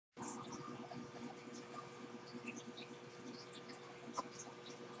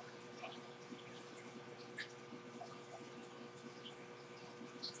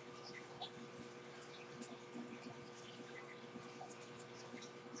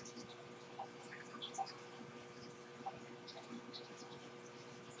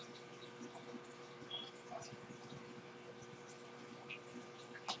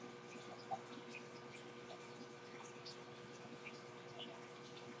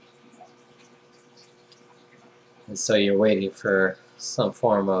And so you're waiting for some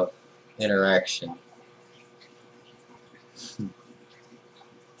form of interaction.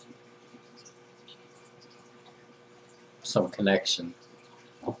 Some connection.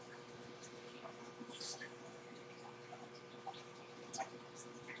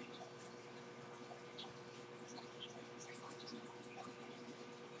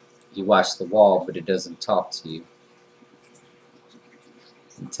 You watch the wall, but it doesn't talk to you.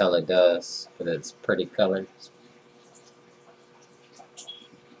 Until it does, with its pretty colors.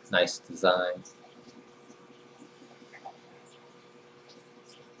 Nice design.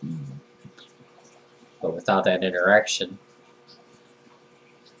 But without that interaction,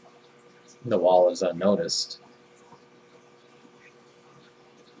 the wall is unnoticed.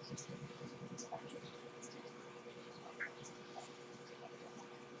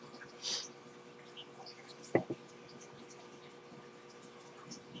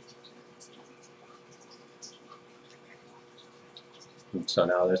 And so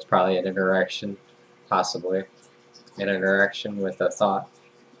now there's probably an interaction, possibly. An interaction with a thought.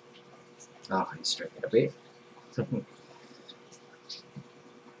 Oh, he's drinking a beer.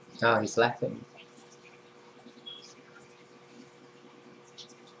 Oh, he's laughing.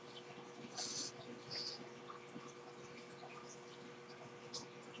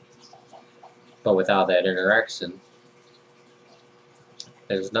 But without that interaction,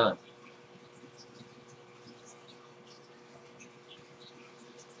 there's none.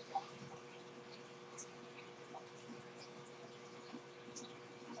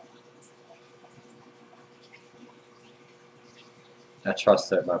 I trust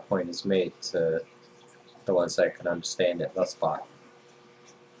that my point is made to the ones that can understand it thus far.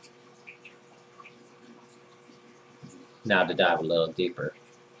 Now to dive a little deeper.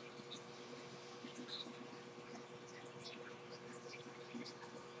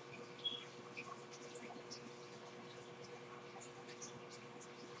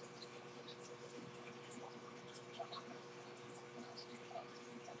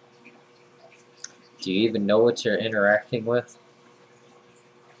 Do you even know what you're interacting with?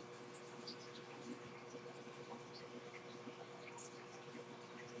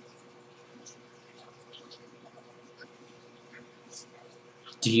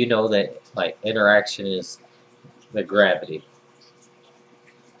 Do you know that, like, interaction is the gravity?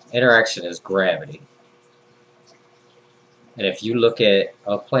 Interaction is gravity. And if you look at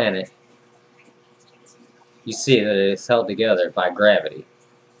a planet, you see that it's held together by gravity.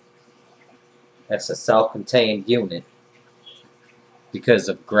 That's a self-contained unit because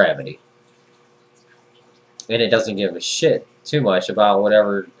of gravity. And it doesn't give a shit too much about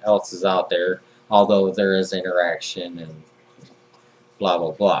whatever else is out there, although there is interaction and blah,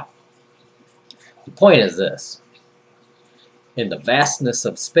 blah, blah. The point is this. In the vastness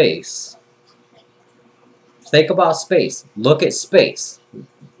of space, think about space. Look at space.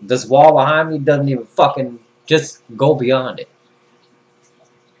 This wall behind me doesn't even fucking just go beyond it.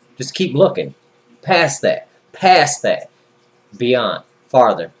 Just keep looking. Past that. Past that. Beyond.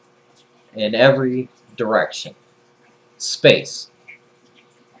 Farther. In every direction. Space.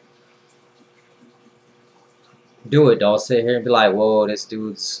 Do it. Don't sit here and be like, whoa, this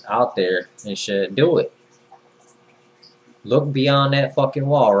dude's out there and shit. Do it. Look beyond that fucking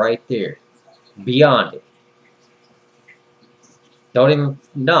wall right there. Beyond it. Don't even...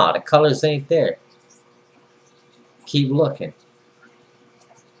 Nah, the colors ain't there. Keep looking.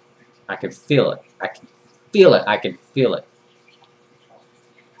 I can feel it. I can feel it. I can feel it.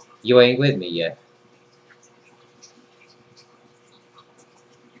 You ain't with me yet.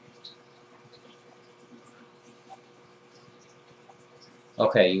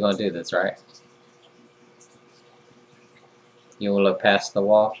 Okay, you gonna do this, right? You wanna look past the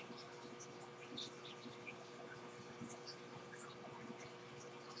wall?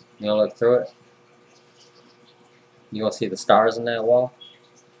 You wanna look through it? You wanna see the stars in that wall?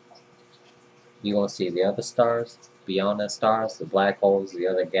 You wanna see the other stars? Beyond the stars? The black holes, the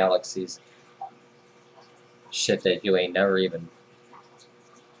other galaxies? Shit that you ain't never even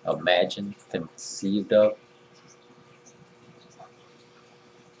imagined, conceived of?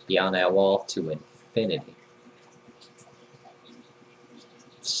 Beyond that wall to infinity.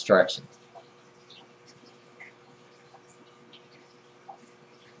 Stretching.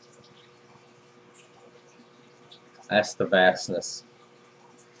 That's the vastness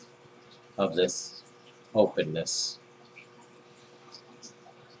of this openness.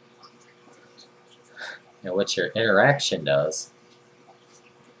 And what your interaction does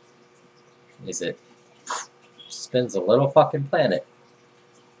is it spins a little fucking planet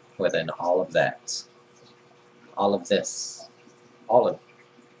within all of that. All of this. All of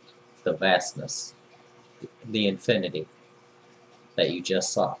the vastness. the infinity that you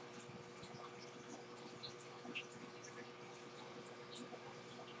just saw.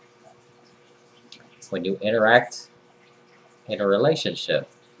 When you interact in a relationship,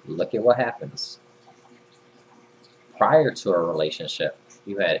 look at what happens. Prior to a relationship,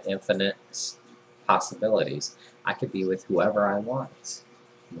 you had infinite possibilities. I could be with whoever I want,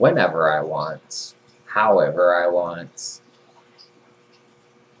 whenever I want, however I want.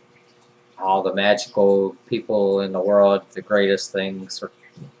 All the magical people in the world, the greatest things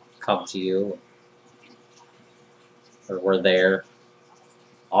come to you, or were there.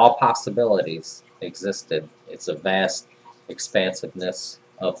 All possibilities existed. It's a vast expansiveness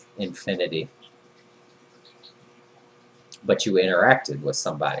of infinity. But you interacted with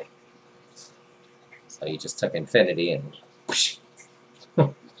somebody. So you just took infinity and whoosh,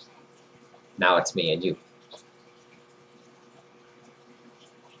 now it's me and you.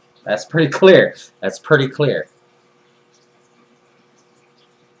 That's pretty clear. That's pretty clear.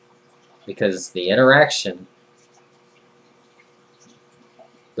 Because the interaction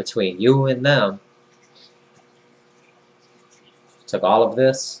between you and them took all of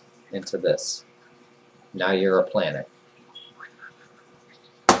this into this. Now you're a planet.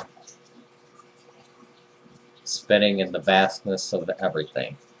 Spinning in the vastness of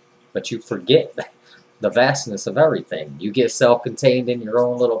everything. But you forget the vastness of everything. You get self-contained in your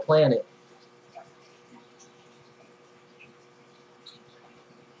own little planet.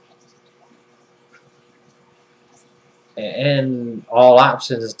 And all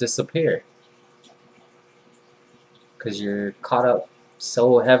options disappear. Because you're caught up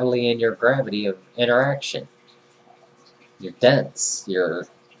so heavily in your gravity of interaction. You're dense. You're...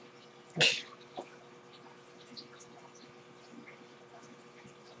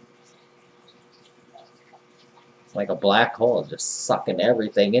 like a black hole, just sucking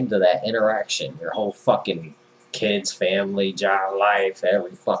everything into that interaction. Your whole fucking kids, family, job, life,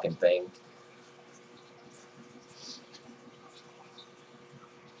 every fucking thing.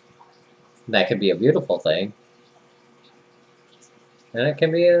 That can be a beautiful thing. And it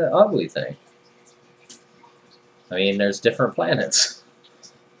can be an ugly thing. I mean, there's different planets.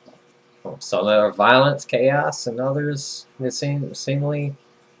 Some are violence, chaos, and others seemingly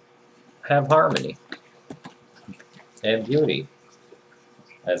have harmony and beauty,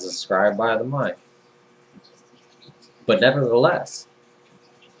 as described by the mind. But nevertheless,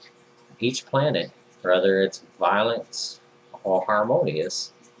 each planet, whether it's violent or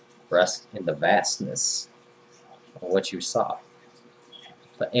harmonious, rests in the vastness of what you saw,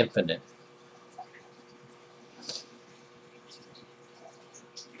 the infinite.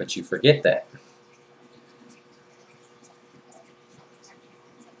 But you forget that.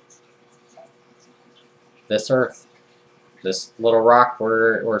 This Earth, this little rock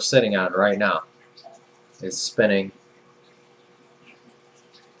we're sitting on right now, is spinning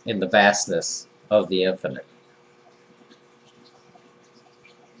in the vastness of the infinite.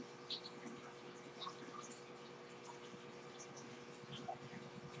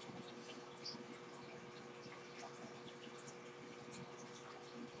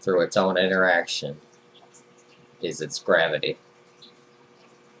 Through its own interaction is its gravity.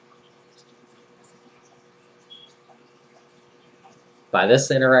 By this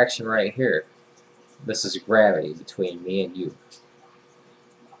interaction right here, this is gravity between me and you.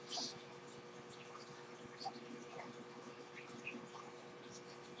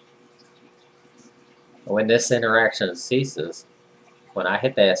 When this interaction ceases, when I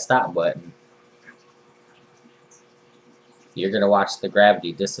hit that stop button, you're going to watch the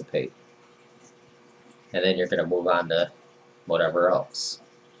gravity dissipate. And then you're going to move on to whatever else.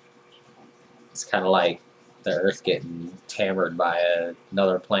 It's kind of like the Earth getting hammered by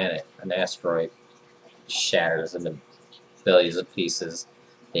another planet, an asteroid. Shatters into billions of pieces.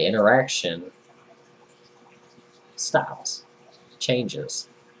 The interaction stops, changes,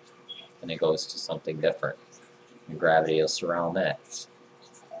 and it goes to something different. And gravity will surround that.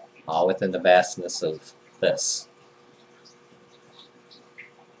 All within the vastness of this.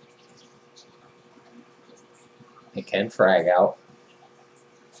 It can frag out,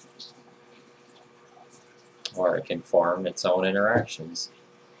 or it can form its own interactions.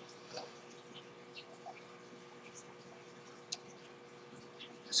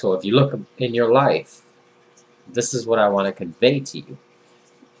 So if you look in your life, this is what I want to convey to you.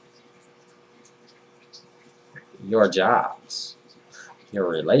 Your jobs, your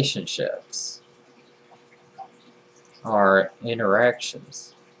relationships, are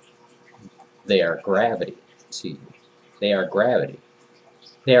interactions. They are gravity to you. They are gravity.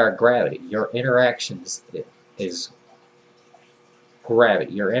 They are gravity. Your interactions is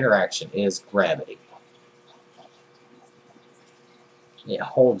gravity. Your interaction is gravity. It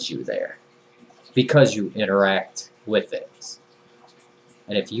holds you there because you interact with it.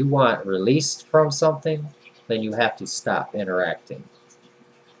 And if you want released from something, then you have to stop interacting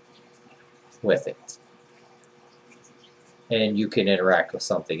with it. And you can interact with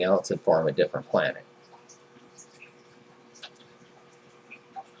something else and form a different planet.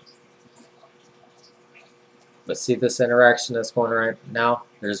 But see this interaction that's going right now?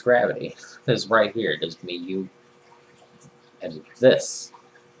 There's gravity. There's right here. There's me, you, and this.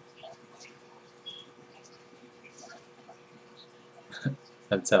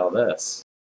 Until this.